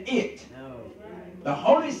not an it. No. The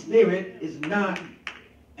Holy Spirit is not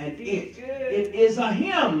an it. It is a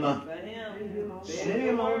him. For him. Sit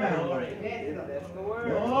him on down, Lord. That's the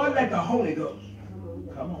word. Lord, let the Holy Ghost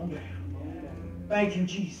come on down. Thank you,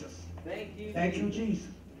 Jesus. Thank you. Thank you, Jesus.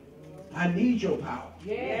 I need your power.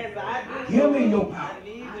 Yes, I do. Give me your power. I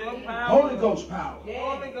need your power. Holy Ghost power.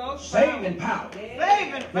 Holy Ghost Saving power.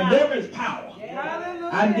 Saving power. Deliverance power. Hallelujah.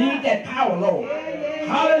 I need that power, Lord.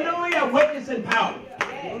 Hallelujah. Witnessing power.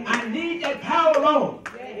 I need that power, Lord.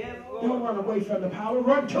 Yes, Don't Lord. run away from the power.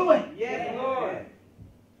 Run to it. Yes, Lord.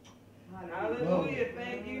 Hallelujah.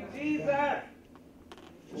 Thank you, Jesus.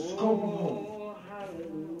 The scope of hope Oh,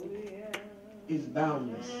 hallelujah. is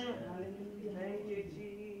boundless. Thank you,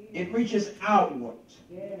 Jesus. It reaches outward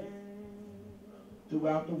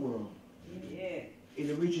throughout the world. Yeah. And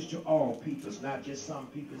it reaches to all peoples, not just some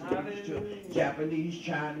peoples. It reaches to Japanese,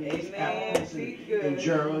 Chinese, Amen. Africans, Teach good. and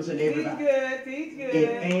Germans, and Teach everybody. good. Teach good.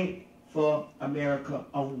 It ain't for America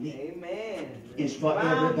only. Amen. It's for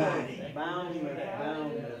everybody. Boundless.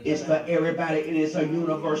 Boundless. It's for everybody, and it's a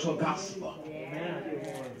universal gospel.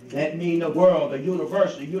 That means the world, the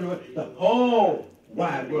universe, the whole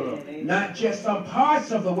wide world. Not just some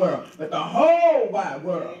parts of the world, but the whole wide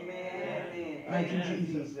world. Amen. Thank you,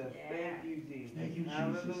 Jesus. Thank you, Jesus. Thank you, Jesus.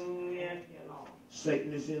 Hallelujah.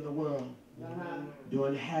 Satan is in the world,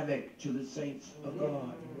 doing havoc to the saints of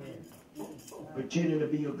God, pretending to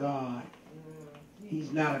be a God.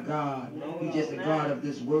 He's not a God. He's just a God of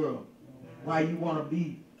this world. Why you want to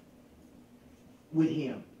be with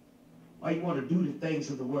him? Why you want to do the things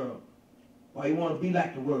of the world? Why you want to be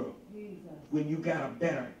like the world? When you got a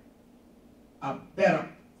better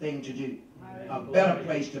thing to do, a better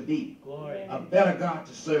place to be, a better God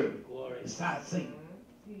to serve, besides Satan.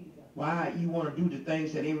 Why you want to do the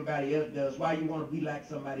things that everybody else does? Why you want to be like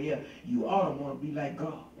somebody else? You ought to want to be like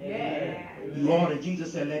God. You ought to,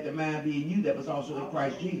 Jesus said, let the mind be in you that was also in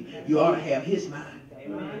Christ Jesus. You ought to have his mind.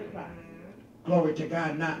 Glory to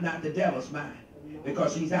God, not the devil's mind.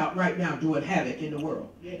 Because he's out right now doing havoc in the world.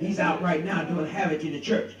 He's out right now doing havoc in the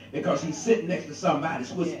church. Because he's sitting next to somebody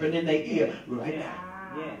whispering in their ear right now.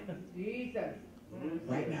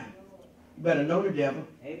 Right now. You better know the devil.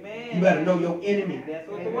 Amen. You better know your enemy. That's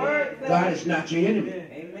what the word says. God is not your enemy.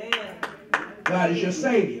 Amen. God is your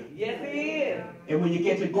Savior. Yes, he is. And when you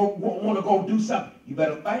get to want to go do something, you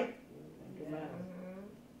better fight.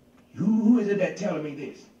 Who is it that telling me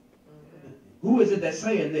this? Who is it that's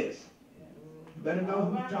saying this? You better know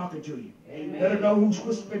who's talking to you. You better know who's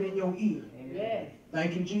whispering in your ear.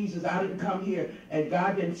 Thank you, Jesus. I didn't come here, and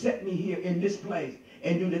God didn't set me here in this place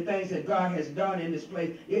and do the things that God has done in this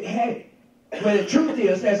place. Hey, but the truth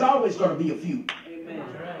is, there's always going to be a few. Amen.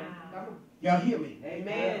 Y'all hear me?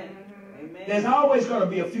 Amen. Amen. There's always going to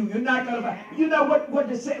be a few. You're not going to find. You know what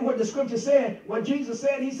the scripture said? What Jesus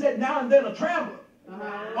said? He said, now and then a traveler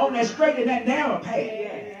on that straight and that narrow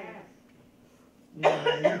path.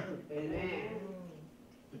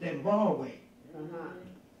 But that broad way,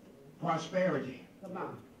 prosperity,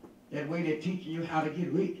 that way they're teaching you how to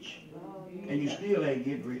get rich, and you still ain't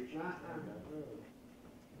get rich.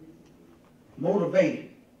 Motivated.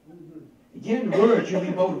 Get in the word, you'll be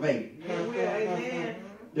motivated. Amen.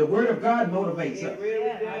 The word of God motivates us.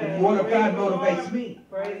 The word of God motivates me.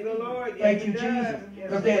 Praise the Lord. Thank you, Jesus.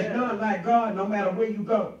 Because there's none like God no matter where you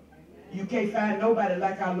go. You can't find nobody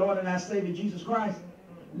like our Lord and our Savior Jesus Christ.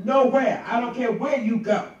 Nowhere. I don't care where you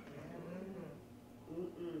go.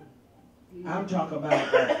 I'm talking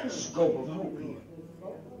about the scope of hope here.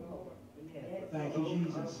 Thank you,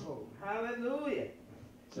 Jesus. Hallelujah.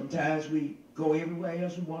 Sometimes we go everywhere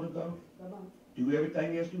else we want to go. Do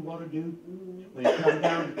everything else we want to do. When it comes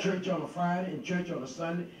down to church on a Friday and church on a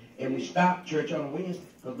Sunday, and we stop church on a Wednesday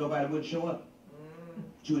because nobody would show up.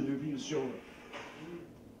 2 or 3 people show up.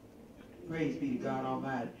 Praise be to God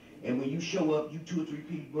Almighty. And when you show up, you 2 or 3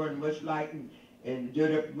 people burn much light and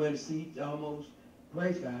dirt up the seats almost.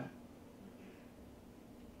 Praise God.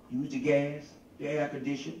 Use the gas, the air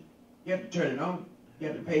condition. You have to turn it on. You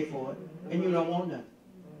have to pay for it. And you don't want nothing.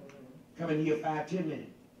 Come in here 5-10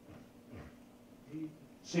 minutes.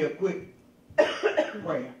 Say a quick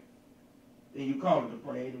prayer. Then you call it a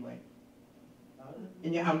prayer anyway.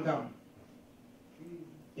 And you're out and gone.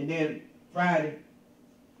 And then Friday,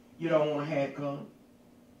 you don't want to have come.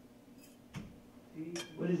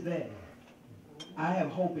 What is that? I have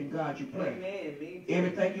hope in God you pray. Amen.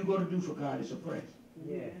 Everything you go to do for God is a prayer.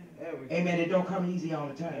 Yeah. Everything. Amen. It don't come easy all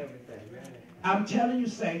the time. Everything. I'm telling you,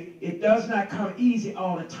 saints, it does not come easy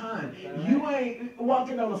all the time. You ain't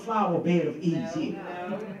walking on a flower bed of easy.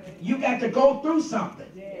 You got to go through something.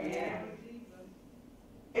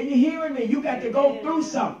 And you hearing me? You got to go through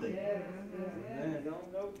something.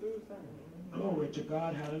 Don't go through something. Glory to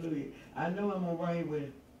God. Hallelujah. I know I'm all right with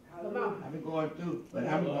it. I've been going through, but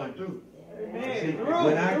I'm going through. See,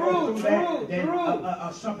 when I go through that,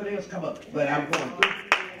 then something else come up. But I'm going through.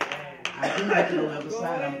 I do like it on the other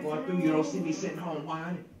side. I'm going through. You don't see me sitting home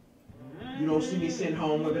whining. You don't see me sitting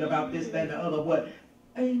home worrying about this, that, and the other. What?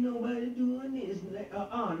 Ain't nobody doing this.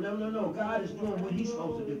 No. God is doing what he's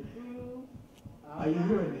supposed to do. Are you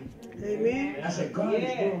hearing me? Amen. I said, God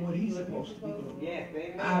is doing what he's supposed to be doing. Yes,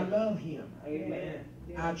 amen. I love him. Amen.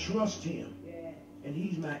 I trust him. And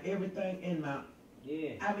he's my everything and my...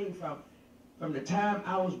 I mean, from the time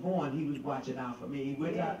I was born, he was watching out for me.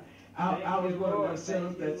 I was one of those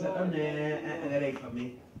sinners that said, oh, nah, that ain't for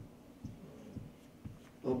me.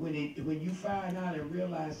 But when you find out and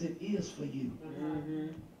realize it is for you,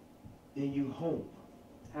 then you hope.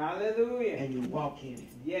 Hallelujah. And you walk in it.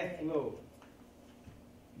 Yes, Lord.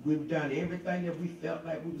 We've done everything that we felt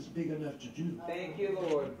like we was big enough to do. Thank you,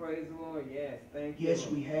 Lord. Praise the Lord. Yes, thank you. Yes,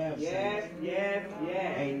 we have. Yes, saved. yes.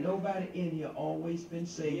 Ain't nobody in here always been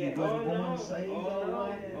saved. You wasn't born saved.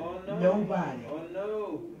 Oh, no. Nobody. Oh,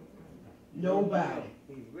 no. Nobody.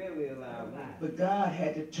 He's really alive. But God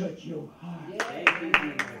had to touch your heart. Thank you,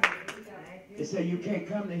 Jesus. It said you can't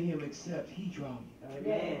come to him except he draw you.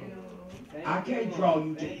 Amen. I can't draw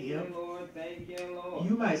you to him. Thank you, Lord. Thank you, Lord.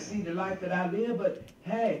 You might see the life that I live, but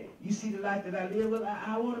hey, you see the life that I live. Well,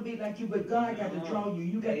 I want to be like you, but God got to draw you.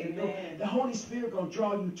 You got to know. The Holy Spirit going to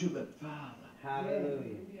draw you to the Father.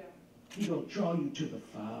 Hallelujah. He going to draw you to the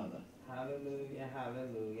Father. Hallelujah,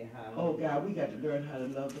 hallelujah, hallelujah. Oh, God, we got to learn how to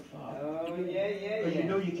love the Father. Oh, yeah. But you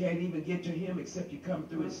know you can't even get to him except you come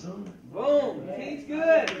through his Son. Boom. He's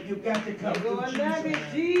good. You got to come through Jesus.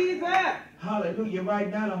 Jesus. Hallelujah.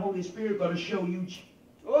 Right now, the Holy Spirit going to show you.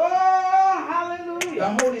 Oh, hallelujah.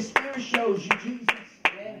 The Holy Spirit shows you Jesus.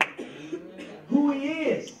 Who he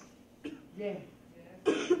is.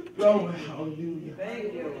 Glory, hallelujah.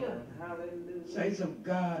 Thank you, Lord. Hallelujah. Saints of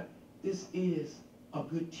God, this is a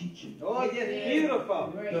good teaching. Oh, yes,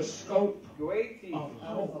 beautiful. The scope Great teaching. of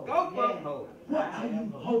hope. Scope of hope. What are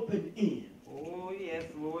you hoping in? Oh, yes,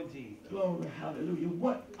 Lord Jesus. Glory, hallelujah.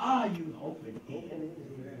 What are you hoping in?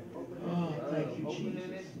 Oh, thank you, Opening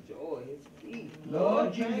Jesus. his joy, his peace.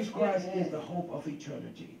 Lord Jesus Christ is the hope of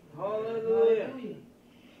eternity. Hallelujah.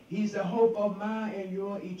 He's the hope of my and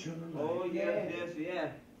your eternal life. Oh,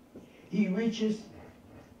 yes. He reaches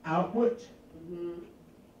outward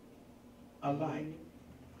alike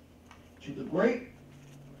to the great.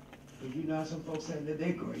 Because you know how some folks say that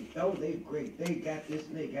they're great. Oh, they're great. They got this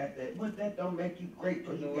and they got that. But that don't make you great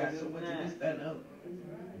because you got so much of this, that, and other.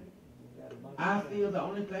 I feel the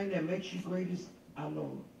only thing that makes you great is our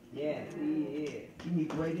Lord. Yes, he is. Keep me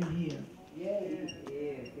great in Him. Yes,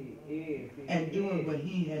 he is. And doing what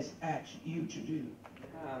He has asked you to do.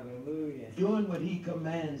 Hallelujah. Doing what He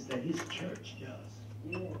commands that His church does.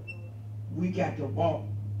 Yes. We got to walk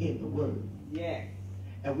in the Word. Yes.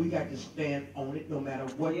 And we got to stand on it no matter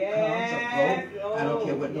what Yes. comes or goes. I don't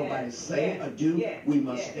care what Yes. nobody say Yes. or do. Yes. We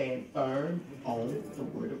must Yes. stand firm on the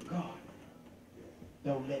Word of God.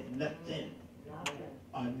 Don't let nothing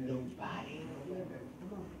or nobody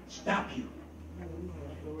stop you.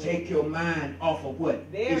 Take your mind off of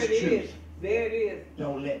what There is it truth. is. There it is.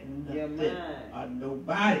 Don't let Your nothing mind. or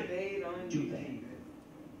nobody Stayed on do you, that. Jesus.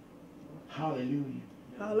 Hallelujah.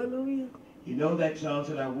 Hallelujah. You know that song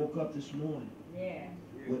that I woke up this morning Yeah.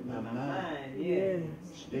 with my mind Yes.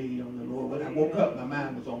 stayed on the Lord. When I woke up, my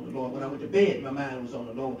mind was on the Lord. When I went to bed, my mind was on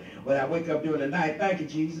the Lord. When I wake up during the night, thank you,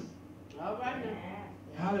 Jesus. All right now.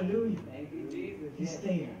 Hallelujah. Thank you, Jesus. He's Yes.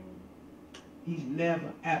 there. He's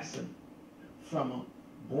never absent from a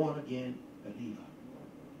born-again believer.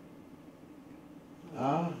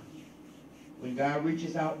 When God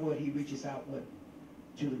reaches outward, He reaches outward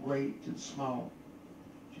to the great, to the small,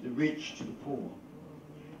 to the rich, to the poor,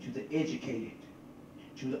 to the educated,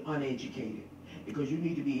 to the uneducated. Because you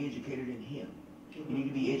need to be educated in Him. You need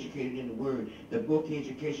to be educated in the Word. The book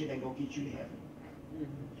education ain't going to get you to heaven.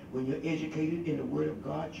 When you're educated in the Word of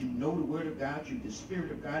God, you know the Word of God, the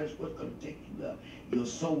Spirit of God is what's going to take you up. Your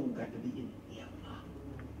soul got to be in Him.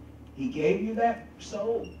 He gave you that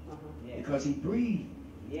soul because He breathed.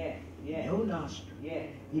 Yes. Yes. No nostril. Yes.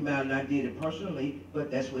 He might not did it personally, but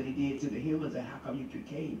that's what He did to the humans. And how come you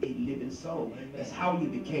became a living soul? Amen. That's how you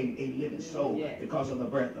became a living soul, Yes. because of the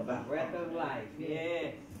breath of our Breath Father. of life.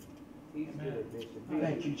 Yes. He's good, Bishop.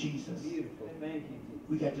 Thank you, Jesus. Beautiful. Thank you, Jesus.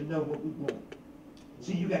 We got to know what we want.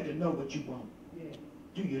 See, you got to know what you want.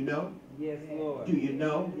 Do you know? Yes, Lord. Do you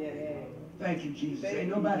know? Yes, Lord. Thank you, Jesus. Ain't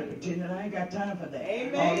nobody pretending. I ain't got time for that.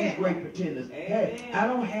 Amen. All these great pretenders. Amen. Hey, I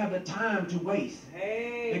don't have the time to waste.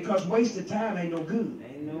 Hey. Because wasted time ain't no good.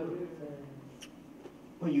 Ain't no good.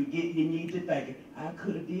 When you need to think, I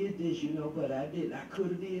could have did this, you know, but I didn't. I could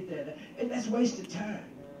have did that. And that's wasted time.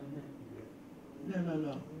 No, no,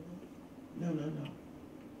 no. No, no,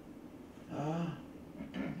 no.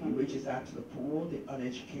 He reaches out to the poor, the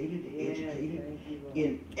uneducated, the educated,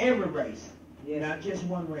 in every race, not just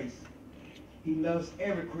one race. He loves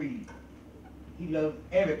every creed. He loves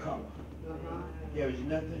every color. There is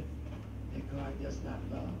nothing that God does not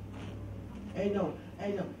love. Ain't no.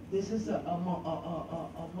 This is a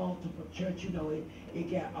multiple church, you know.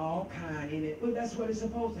 It got all kind in it. Well, that's what it's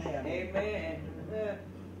supposed to have. Amen.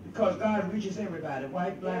 Because God reaches everybody,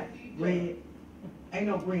 white, black, red. Ain't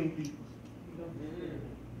no green people.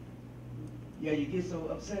 Yeah, you get so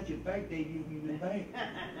upset you think they you think.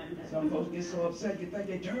 Some folks get so upset you think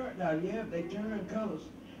they turn. Now, yeah, they turn colors.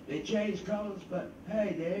 They change colors, but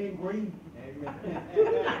hey, they ain't green. Amen.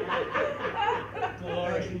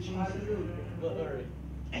 Thank you, Jesus. Glory.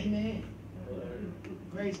 Amen. Glory.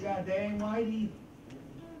 Praise God. They ain't white either.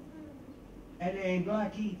 And they ain't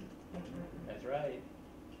black either. That's right.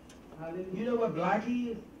 You know what black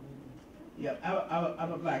is? Yeah,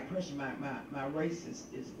 I'm a black person. My race is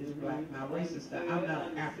black. My race is that I'm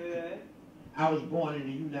not African. I was born in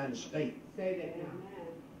the United States. Say that now.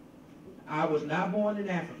 I was not born in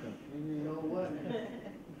Africa. No what?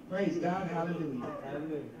 Praise God. Hallelujah.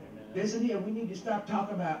 Listen here, we need to stop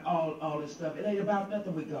talking about all this stuff. It ain't about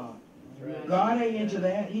nothing with God. Right. God ain't into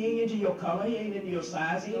that. He ain't into your color. He ain't into your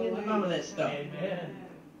size. He ain't into none of that stuff. Amen.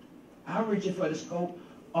 I'm reaching for the scope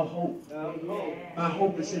of hope. My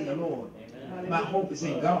hope is in the Lord. Amen. My hope is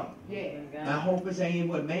in God. Yeah. My hope is ain't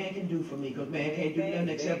what man can do for me, because man can't do nothing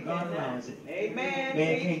except God allows it. Amen.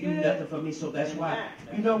 Man can't do nothing for me, so that's why.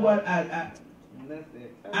 You know what?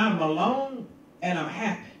 I'm alone and I'm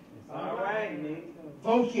happy. All right, me.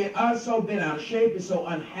 Folks get so bent out of shape and so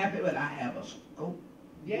unhappy, but I have a scope.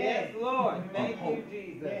 Yes, Lord. Thank hope. you,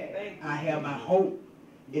 Jesus. Thank you. I have my hope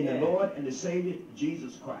in the Lord and the Savior,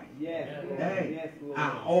 Jesus Christ. Yes, Lord. Hey, Yes, Lord. I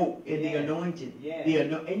hope in the Yes. anointing. Yes.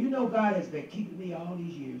 And you know God has been keeping me all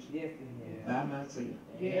these years Yes, by myself.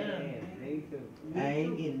 Amen. Me too. I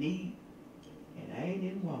ain't in need and I ain't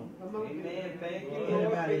in want. Amen. Thank you, Anybody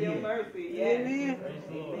Lord, for your here? mercy. Yes. Praise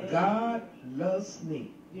the Lord. God loves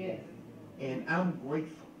me Yes. and I'm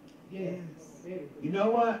grateful. Yes. You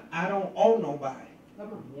know what? I don't owe nobody.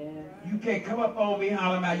 Come on. Yes. You can't come up on me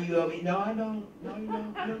hollering about you owe me. No, I don't. No, you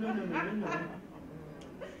don't. No, no, no, no, no, no.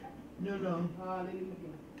 No, no.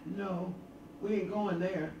 Hallelujah. No. We ain't going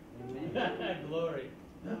there. Glory.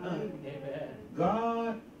 Amen.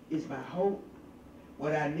 God is my hope.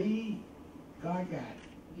 What I need, God got it.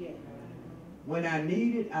 Yeah. When I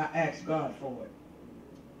need it, I ask God for it.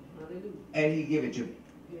 Hallelujah. And He give it to me.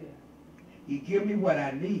 Yeah. He give me what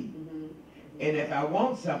I need. Mm-hmm. And if I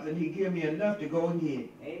want something, He give me enough to go and get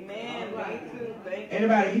it. Amen. Me too. Thank you.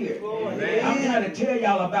 Anybody here? Lord. I'm trying to tell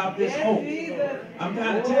y'all about this Yes, hope. Jesus. I'm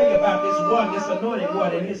trying to tell you about this one, this anointed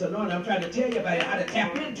one and His anointing. I'm trying to tell you about how to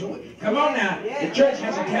tap into it. Come on now. The church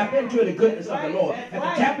has to tap into the goodness of the Lord.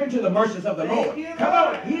 Has to tap into the mercies of the Lord. Come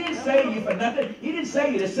on. He didn't save you for nothing. He didn't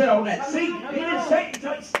save you to sit on that seat. He didn't save you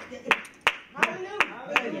to...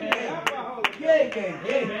 Yeah.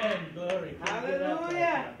 Amen. Glory.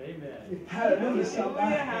 Hallelujah. Amen. Hallelujah,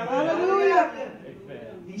 somebody. Hallelujah.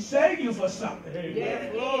 Amen. He saved you for something.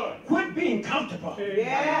 Yes, Lord. Quit being comfortable.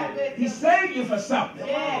 Yes. He saved you for something.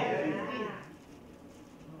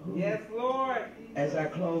 Yes, Lord. As I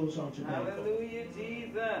close on today, Hallelujah,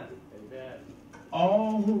 Jesus. Amen.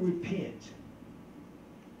 all who repent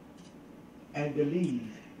and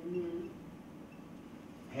believe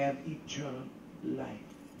have eternal life.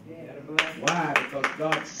 Why? Because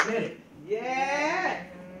God said it. Yes.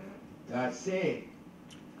 God said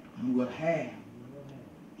you will have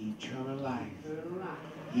eternal life.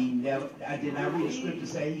 He never, I did not read the scripture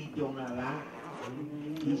say He do not lie.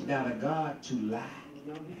 He's not a God to lie.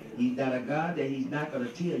 He's not a God that He's not going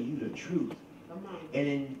to tell you the truth. And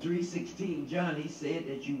in 3:16, John, He said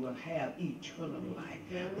that you will have eternal life,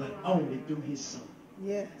 but only through His Son.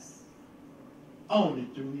 Yes. Only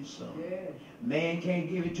through His Son. Yes. Man can't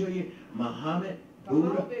give it to you. Muhammad,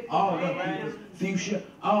 Buddha, all them people, Fuchsia,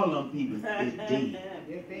 all them people is dead.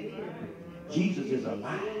 Yes, they do. Jesus is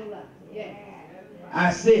alive. Yes.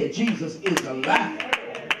 I said Jesus is alive.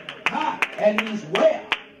 And He's well.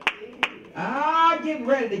 I'm getting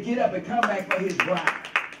ready to get up and come back for His bride.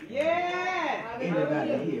 Yes.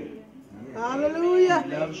 Anybody here? Hallelujah. He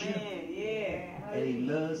loves you. Yeah. and he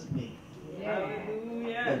loves me.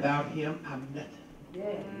 Hallelujah. Without him, I'm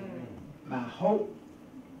nothing. My hope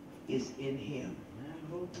is in him.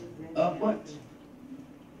 Upward,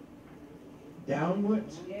 downward,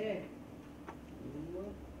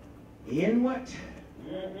 inward,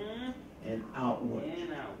 and outward.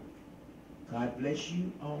 God bless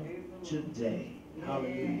you on today.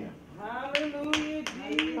 Hallelujah. Hallelujah,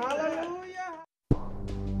 Jesus. Hallelujah.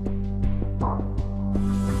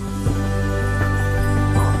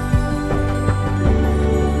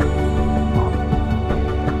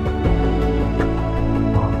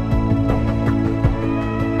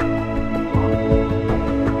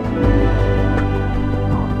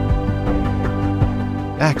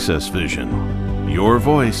 AccessVision, your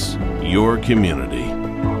voice, your community.